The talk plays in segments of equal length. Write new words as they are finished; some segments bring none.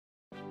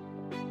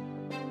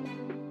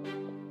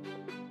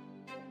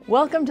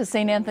Welcome to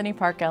St. Anthony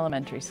Park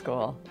Elementary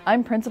School.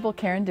 I'm Principal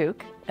Karen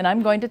Duke, and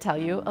I'm going to tell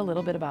you a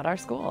little bit about our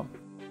school.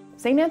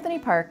 St. Anthony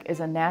Park is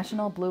a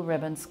National Blue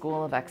Ribbon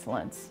School of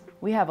Excellence.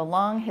 We have a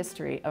long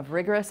history of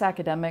rigorous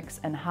academics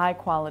and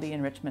high-quality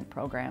enrichment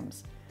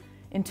programs.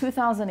 In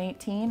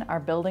 2018, our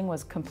building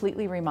was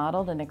completely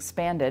remodeled and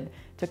expanded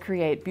to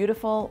create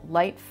beautiful,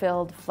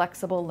 light-filled,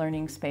 flexible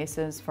learning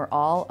spaces for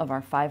all of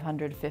our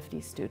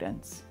 550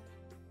 students.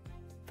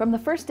 From the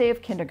first day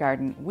of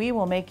kindergarten, we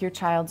will make your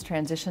child's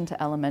transition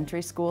to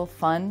elementary school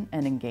fun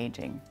and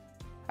engaging.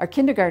 Our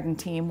kindergarten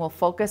team will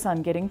focus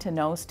on getting to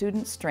know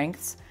students'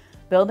 strengths,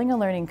 building a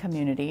learning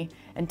community,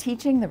 and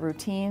teaching the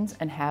routines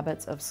and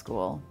habits of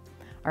school.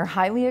 Our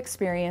highly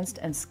experienced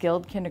and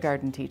skilled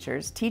kindergarten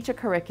teachers teach a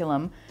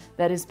curriculum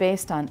that is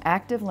based on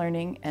active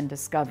learning and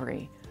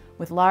discovery,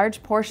 with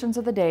large portions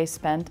of the day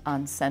spent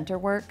on center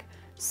work,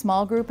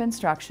 small group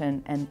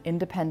instruction, and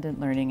independent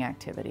learning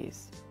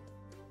activities.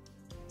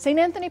 St.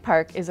 Anthony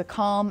Park is a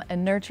calm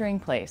and nurturing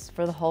place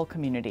for the whole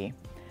community.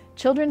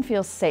 Children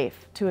feel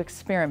safe to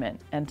experiment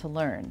and to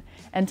learn,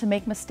 and to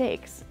make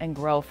mistakes and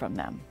grow from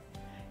them.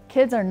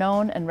 Kids are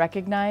known and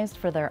recognized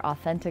for their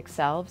authentic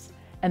selves,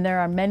 and there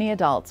are many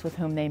adults with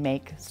whom they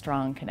make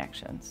strong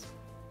connections.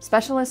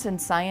 Specialists in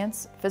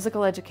science,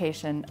 physical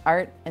education,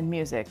 art, and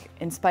music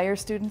inspire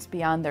students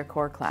beyond their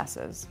core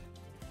classes.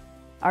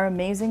 Our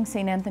amazing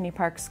St. Anthony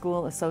Park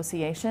School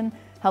Association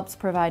helps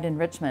provide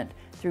enrichment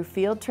through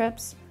field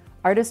trips,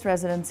 artist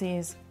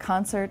residencies,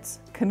 concerts,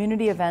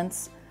 community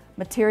events,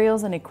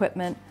 materials and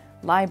equipment,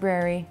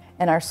 library,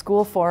 and our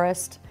school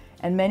forest,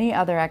 and many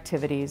other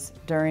activities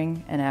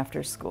during and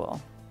after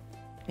school.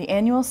 The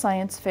annual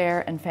science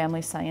fair and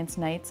family science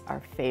nights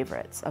are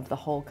favorites of the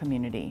whole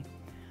community.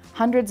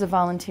 Hundreds of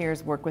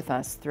volunteers work with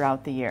us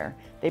throughout the year.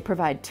 They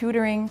provide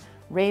tutoring,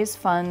 raise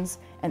funds,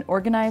 and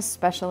organize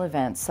special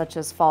events such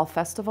as Fall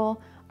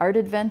Festival, Art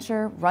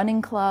Adventure,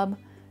 Running Club,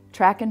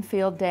 Track and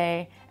Field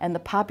Day, and the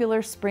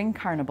popular Spring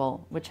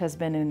Carnival, which has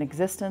been in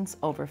existence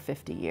over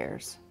 50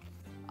 years.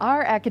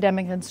 Our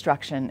academic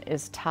instruction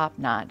is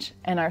top-notch,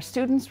 and our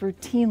students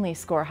routinely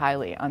score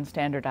highly on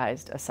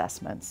standardized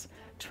assessments.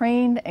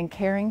 Trained and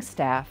caring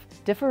staff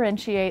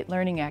differentiate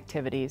learning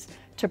activities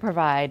to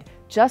provide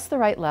just the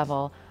right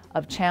level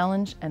of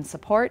challenge and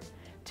support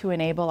to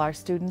enable our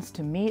students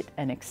to meet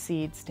and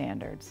exceed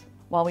standards.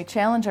 While we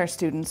challenge our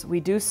students, we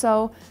do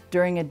so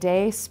during a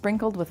day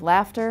sprinkled with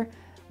laughter,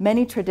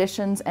 many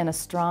traditions, and a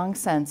strong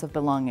sense of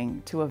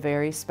belonging to a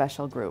very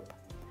special group.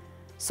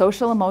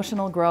 Social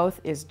emotional growth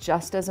is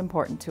just as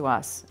important to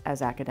us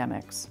as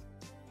academics.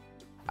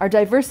 Our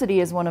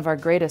diversity is one of our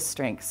greatest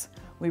strengths.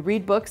 We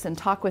read books and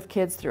talk with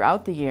kids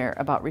throughout the year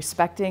about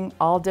respecting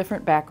all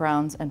different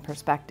backgrounds and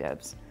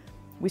perspectives.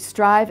 We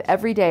strive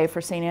every day for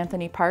St.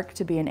 Anthony Park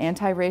to be an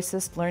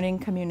anti-racist learning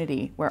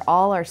community where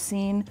all are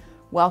seen,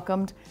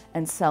 welcomed,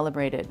 and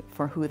celebrated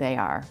for who they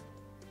are.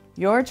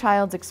 Your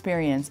child's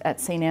experience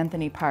at St.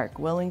 Anthony Park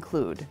will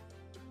include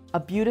a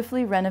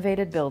beautifully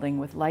renovated building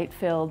with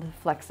light-filled,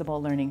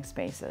 flexible learning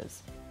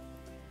spaces,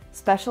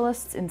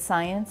 specialists in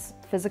science,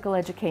 physical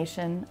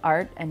education,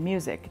 art, and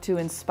music to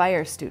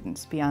inspire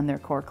students beyond their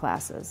core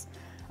classes,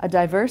 a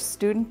diverse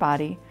student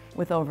body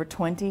with over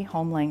 20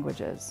 home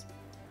languages,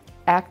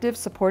 active,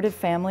 supportive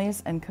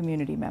families and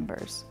community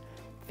members,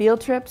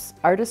 field trips,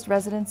 artist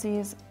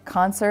residencies,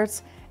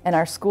 concerts, and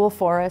our school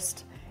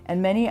forest, and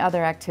many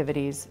other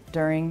activities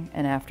during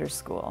and after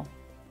school.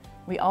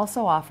 We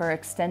also offer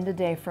Extended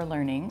Day for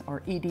Learning,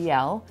 or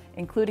EDL,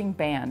 including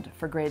band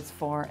for grades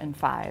 4 and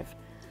 5,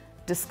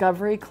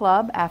 Discovery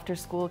Club After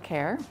School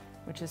Care,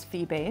 which is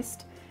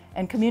fee-based,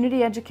 and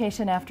community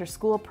education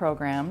after-school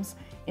programs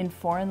in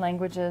foreign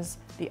languages,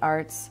 the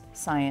arts,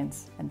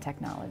 science, and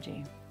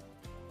technology.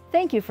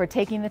 Thank you for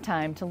taking the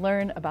time to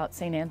learn about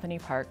St. Anthony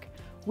Park.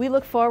 We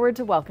look forward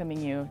to welcoming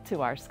you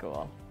to our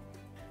school.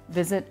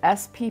 Visit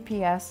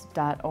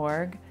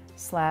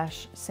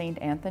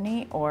spps.org/St.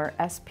 Anthony or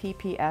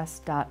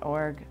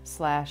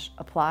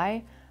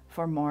spps.org/apply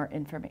for more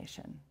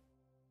information.